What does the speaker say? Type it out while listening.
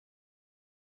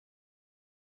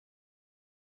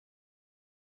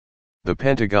The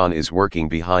Pentagon is working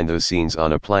behind the scenes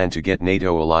on a plan to get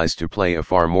NATO allies to play a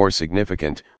far more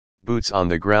significant,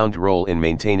 boots-on-the-ground role in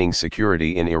maintaining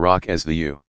security in Iraq as the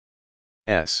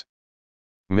U.S.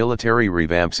 military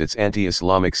revamps its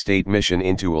anti-Islamic State mission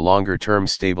into a longer-term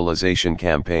stabilization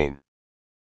campaign.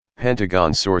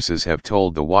 Pentagon sources have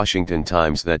told the Washington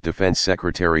Times that Defense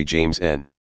Secretary James N.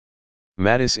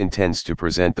 Mattis intends to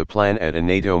present the plan at a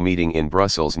NATO meeting in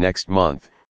Brussels next month,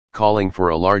 calling for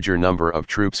a larger number of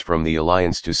troops from the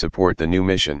alliance to support the new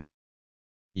mission.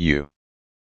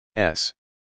 U.S.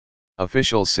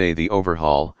 officials say the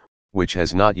overhaul, which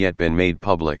has not yet been made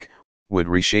public, would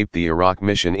reshape the Iraq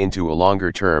mission into a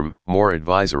longer-term, more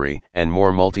advisory, and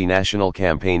more multinational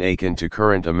campaign akin to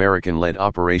current American-led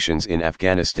operations in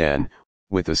Afghanistan,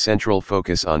 with a central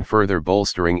focus on further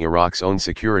bolstering Iraq's own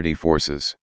security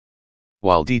forces.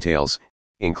 While details,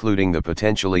 including the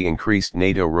potentially increased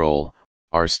NATO role,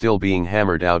 are still being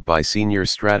hammered out by senior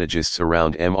strategists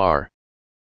around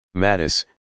Mattis,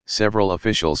 several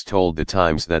officials told the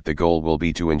Times that the goal will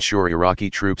be to ensure Iraqi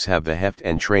troops have the heft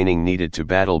and training needed to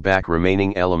battle back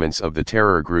remaining elements of the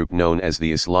terror group known as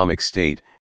the Islamic State,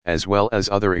 as well as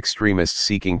other extremists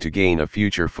seeking to gain a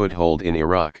future foothold in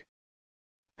Iraq.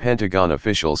 Pentagon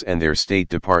officials and their State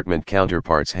Department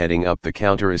counterparts heading up the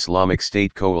counter-Islamic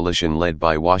State coalition led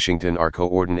by Washington are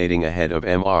coordinating ahead of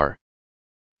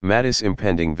Mattis'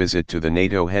 impending visit to the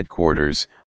NATO headquarters,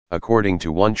 according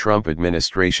to one Trump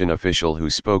administration official who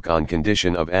spoke on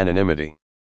condition of anonymity.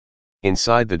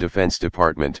 Inside the Defense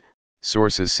Department,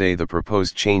 sources say the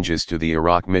proposed changes to the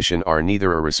Iraq mission are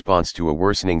neither a response to a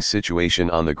worsening situation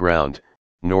on the ground,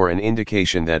 nor an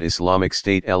indication that Islamic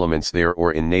State elements there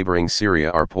or in neighboring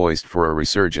Syria are poised for a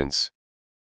resurgence.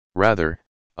 Rather,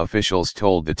 officials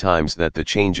told the Times that the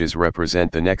changes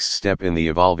represent the next step in the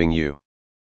evolving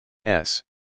U.S.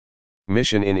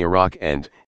 mission in Iraq and,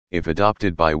 if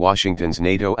adopted by Washington's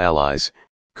NATO allies,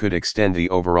 could extend the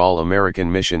overall American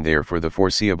mission there for the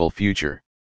foreseeable future.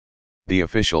 The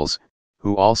officials,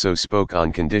 who also spoke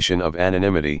on condition of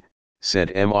anonymity, said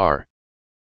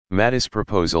Mattis'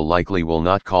 proposal likely will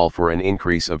not call for an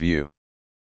increase of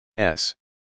U.S.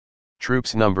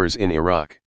 troops numbers in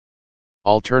Iraq.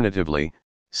 Alternatively,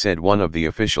 said one of the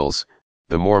officials,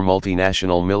 the more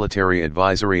multinational military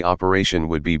advisory operation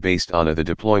would be based on the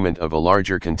deployment of a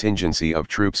larger contingency of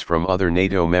troops from other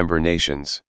NATO member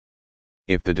nations.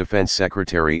 If the Defense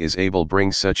Secretary is able to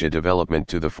bring such a development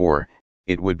to the fore,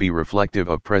 it would be reflective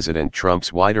of President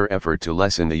Trump's wider effort to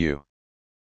lessen the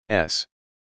U.S.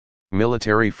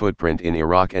 military footprint in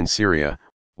Iraq and Syria,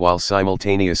 while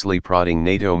simultaneously prodding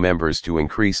NATO members to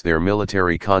increase their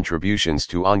military contributions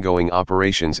to ongoing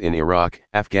operations in Iraq,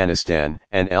 Afghanistan,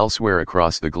 and elsewhere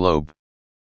across the globe.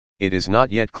 It is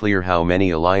not yet clear how many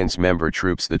alliance member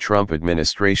troops the Trump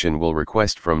administration will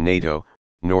request from NATO,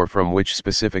 nor from which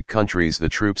specific countries the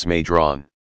troops may draw on.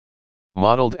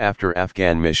 Modeled after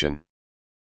Afghan mission.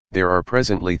 There are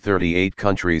presently 38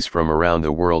 countries from around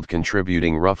the world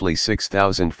contributing roughly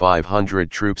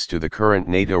 6,500 troops to the current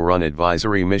NATO-run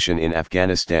advisory mission in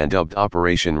Afghanistan dubbed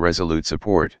Operation Resolute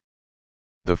Support.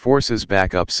 The forces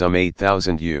back up some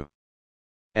 8,000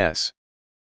 U.S.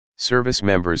 service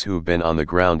members who've been on the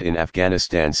ground in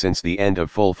Afghanistan since the end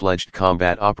of full-fledged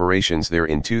combat operations there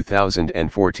in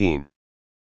 2014.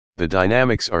 The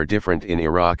dynamics are different in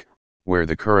Iraq, where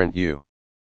the current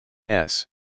U.S.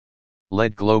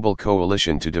 led global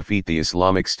coalition to defeat the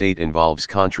Islamic State involves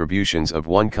contributions of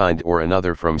one kind or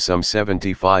another from some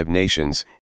 75 nations,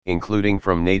 including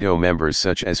from NATO members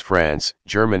such as France,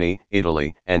 Germany,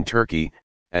 Italy, and Turkey,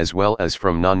 as well as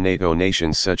from non-NATO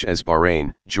nations such as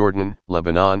Bahrain, Jordan,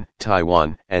 Lebanon,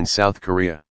 Taiwan, and South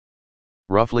Korea.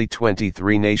 Roughly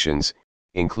 23 nations,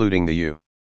 including the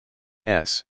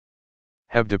U.S.,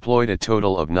 have deployed a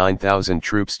total of 9,000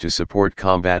 troops to support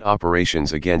combat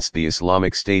operations against the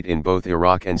Islamic State in both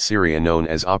Iraq and Syria known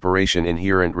as Operation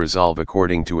Inherent Resolve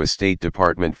according to a State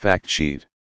Department fact sheet.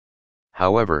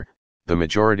 However, the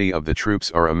majority of the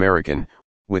troops are American,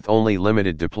 with only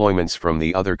limited deployments from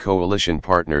the other coalition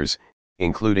partners,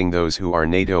 including those who are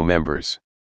NATO members.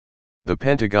 The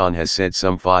Pentagon has said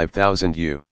some 5,000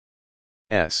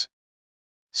 U.S.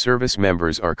 service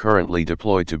members are currently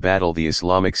deployed to battle the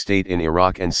Islamic State in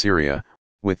Iraq and Syria,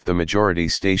 with the majority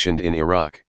stationed in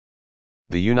Iraq.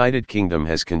 The United Kingdom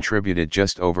has contributed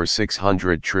just over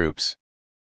 600 troops.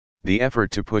 The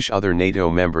effort to push other NATO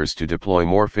members to deploy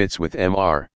more fits with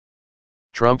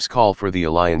Trump's call for the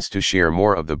alliance to share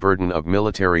more of the burden of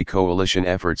military coalition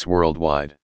efforts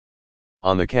worldwide.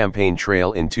 On the campaign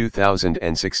trail in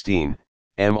 2016,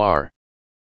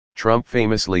 Trump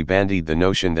famously bandied the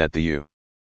notion that the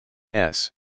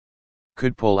U.S.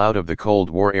 could pull out of the Cold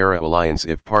War-era alliance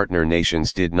if partner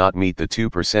nations did not meet the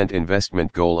 2%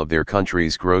 investment goal of their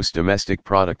country's gross domestic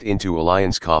product into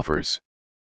alliance coffers.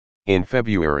 In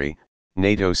February,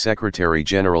 NATO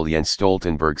Secretary-General Jens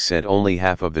Stoltenberg said only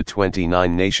half of the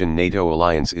 29-nation NATO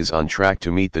alliance is on track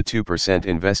to meet the 2%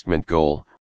 investment goal,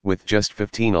 with just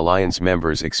 15 alliance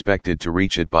members expected to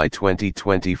reach it by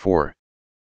 2024.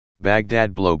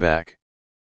 Baghdad blowback.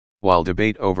 While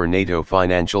debate over NATO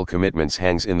financial commitments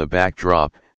hangs in the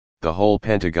backdrop, the whole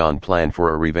Pentagon plan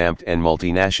for a revamped and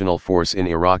multinational force in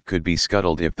Iraq could be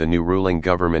scuttled if the new ruling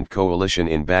government coalition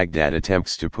in Baghdad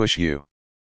attempts to push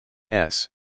U.S.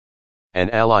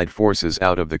 and allied forces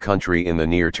out of the country in the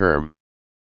near term.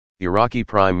 Iraqi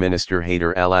Prime Minister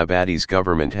Haider al-Abadi's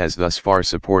government has thus far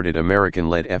supported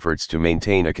American-led efforts to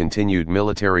maintain a continued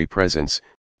military presence,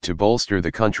 to bolster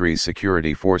the country's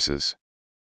security forces.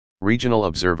 Regional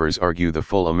observers argue the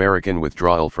full American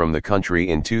withdrawal from the country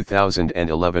in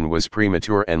 2011 was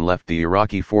premature and left the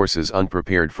Iraqi forces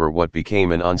unprepared for what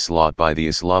became an onslaught by the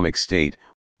Islamic State,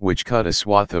 which cut a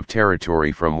swath of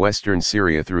territory from western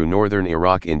Syria through northern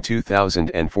Iraq in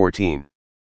 2014.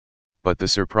 But the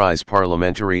surprise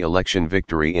parliamentary election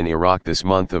victory in Iraq this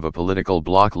month of a political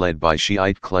bloc led by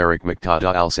Shiite cleric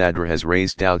Muqtada al-Sadr has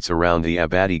raised doubts around the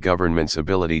Abadi government's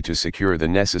ability to secure the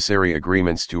necessary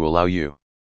agreements to allow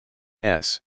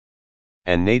U.S.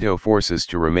 and NATO forces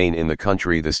to remain in the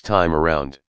country this time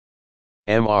around.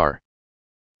 Mr.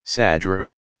 Sadr,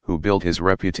 who built his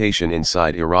reputation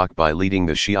inside Iraq by leading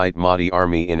the Shiite Mahdi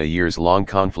army in a years-long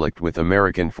conflict with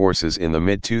American forces in the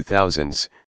mid-2000s,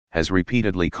 has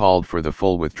repeatedly called for the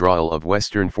full withdrawal of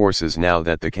Western forces now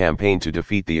that the campaign to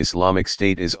defeat the Islamic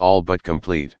State is all but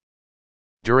complete.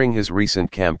 During his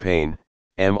recent campaign,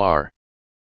 Mr.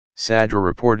 Sadr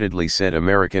reportedly said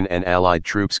American and allied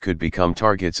troops could become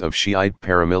targets of Shiite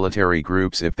paramilitary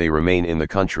groups if they remain in the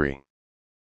country.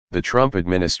 The Trump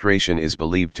administration is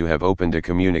believed to have opened a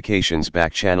communications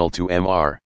back-channel to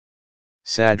Mr.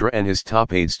 Sadr and his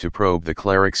top aides to probe the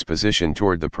cleric's position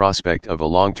toward the prospect of a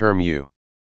long-term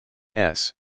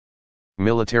U.S.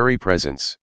 military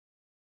presence.